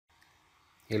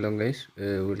Hello guys,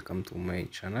 welcome to my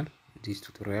channel. This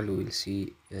tutorial we will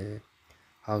see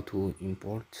how to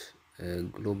import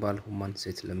global human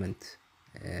settlement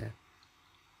uh,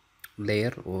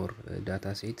 layer or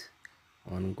dataset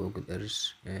on Google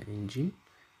Earth engine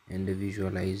and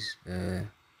visualize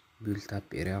built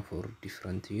up area for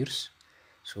different years.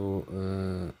 So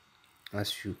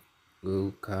as you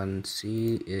can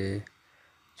see,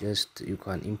 just you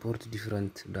can import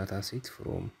different dataset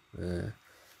from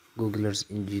Google Earth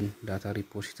Engine data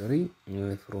repository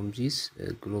from this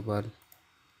global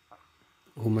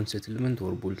human settlement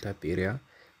or built up area,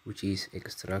 which is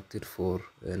extracted for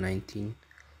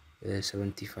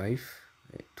 1975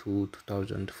 to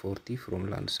 2040 from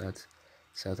Landsat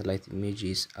satellite image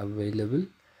is available.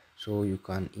 So you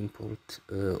can import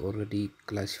already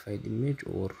classified image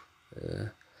or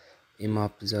a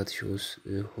map that shows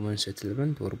human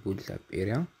settlement or built up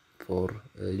area for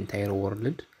entire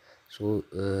world. So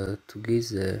to get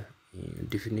the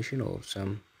definition or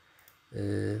some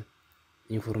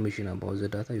information about the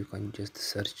data, you can just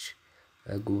search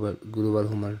global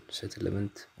human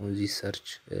settlement on this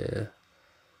search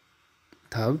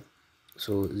tab.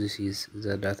 So this is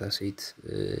the dataset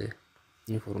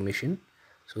information.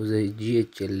 So the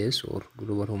GHLS or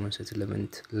global human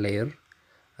settlement layer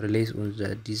relies on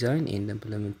the design and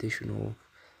implementation of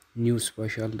new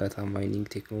spatial data mining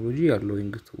technology,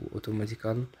 allowing to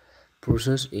automatical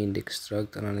process and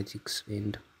extract analytics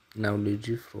and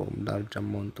knowledge from large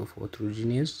amount of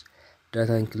heterogeneous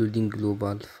data, including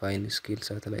global fine-scale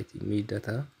satellite image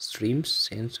data streams,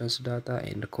 census data,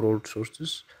 and crowd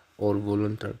sources or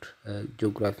volunteered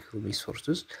geographic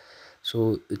resources.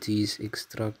 So it is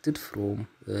extracted from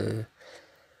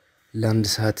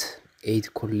Landsat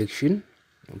 8 collection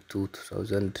to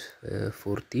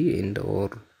 2040 and or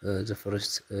the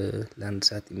first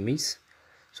Landsat image.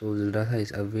 So the data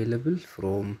is available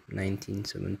from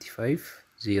 1975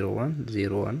 01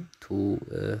 to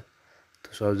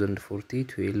 2040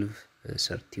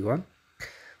 1231.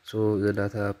 So the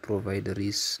data provider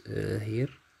is here,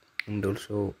 and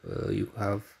also you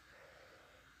have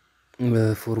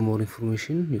for more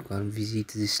information you can visit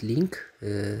this link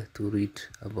to read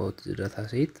about the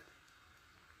dataset.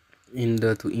 And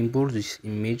to import this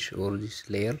image or this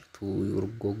layer to your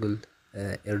Google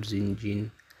Earth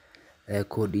Engine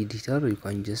code editor, you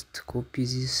can just copy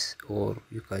this, or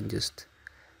you can just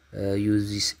use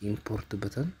this import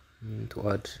button to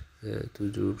add to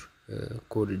your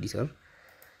code editor.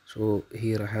 So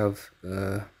here I have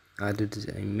added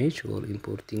the image or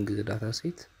importing the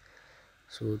dataset.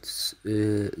 So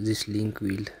this link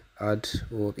will add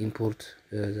or import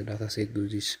the dataset to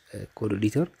this code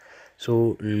editor.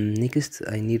 So next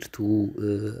I need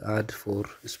to add for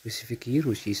a specific year,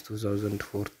 which is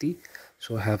 2040.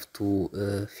 So I have to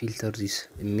filter this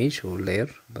image or layer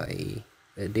by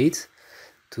date.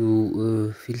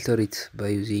 To filter it by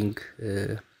using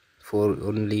for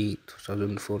only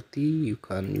 2040, you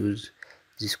can use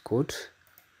this code.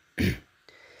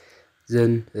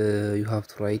 Then you have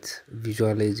to write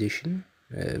visualization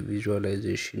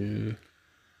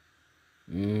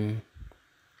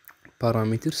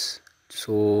parameters.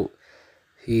 So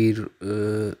here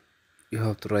you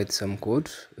have to write some code.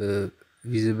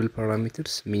 Visible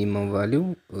parameters, minimum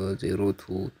value 0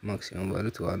 to maximum value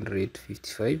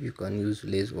 255. You can use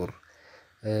less or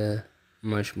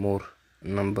much more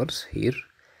numbers here.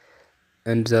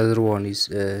 And the other one is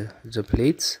the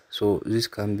plates. So this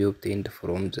can be obtained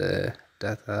from the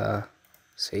data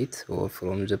set or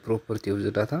from the property of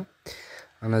the data.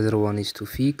 Another one is to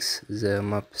fix the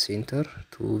map center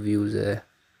to view the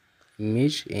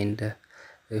image, and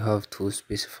you have to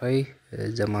specify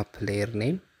the map layer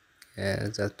name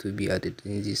that will be added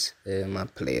in this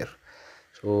map layer.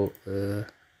 So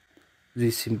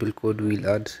this simple code will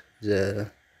add the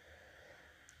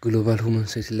global human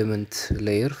settlement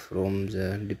layer from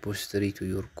the repository to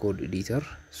your code editor.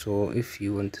 So if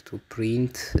you want to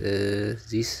print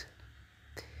this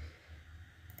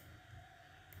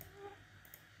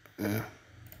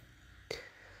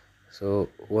so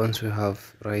once you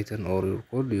have written all your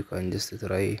code, you can just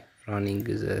try running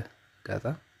the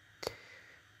data.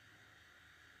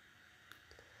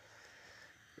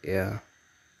 Yeah,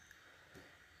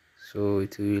 so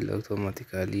it will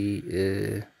automatically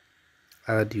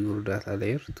add your data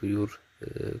layer to your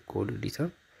code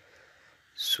editor.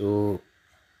 So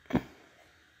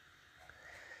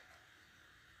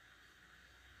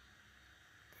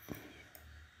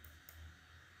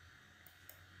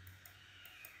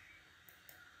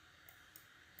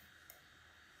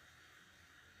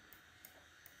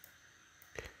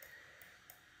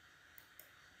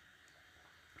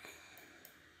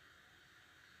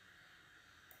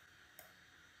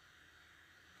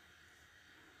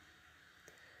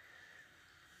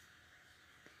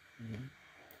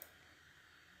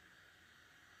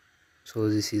So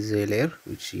this is a layer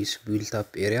which is built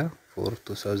up area for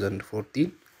 2014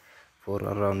 for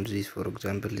around this. For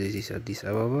example, this is Addis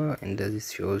Ababa, and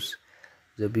this shows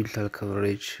the built up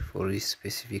coverage for this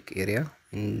specific area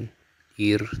in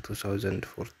year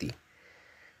 2040.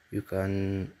 You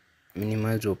can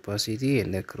minimize opacity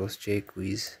and cross check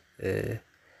with the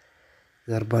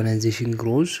urbanization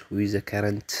grows with the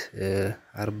current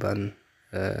urban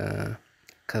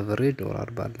coverage or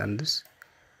urban lands.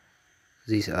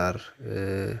 These are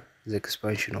the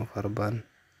expansion of urban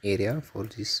area for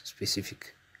this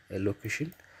specific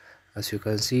location. As you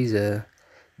can see, the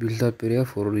built up area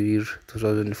for year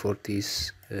 2040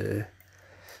 is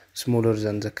smaller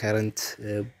than the current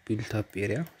built up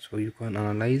area, so you can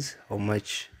analyze how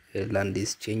much land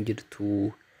is changed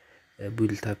to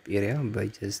built up area by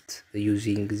just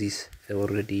using this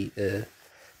already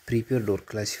prepared or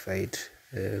classified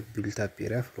built up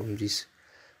area from this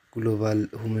global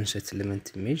human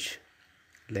settlement image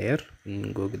layer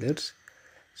in Google Earth.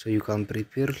 So you can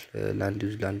prepare land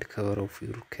use land cover of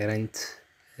your current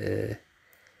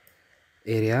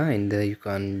area, and you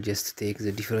can just take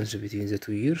the difference between the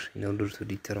 2 years in order to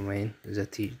determine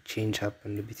that change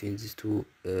happened between these two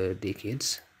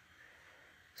decades.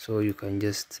 So you can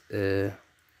just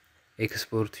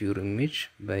export your image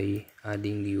by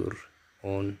adding your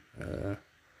own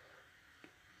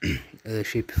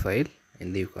shape file,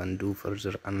 and you can do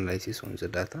further analysis on the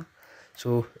data.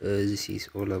 So this is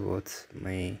all about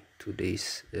my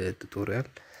today's tutorial.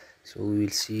 So we will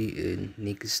see in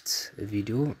next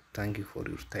video. Thank you for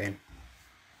your time.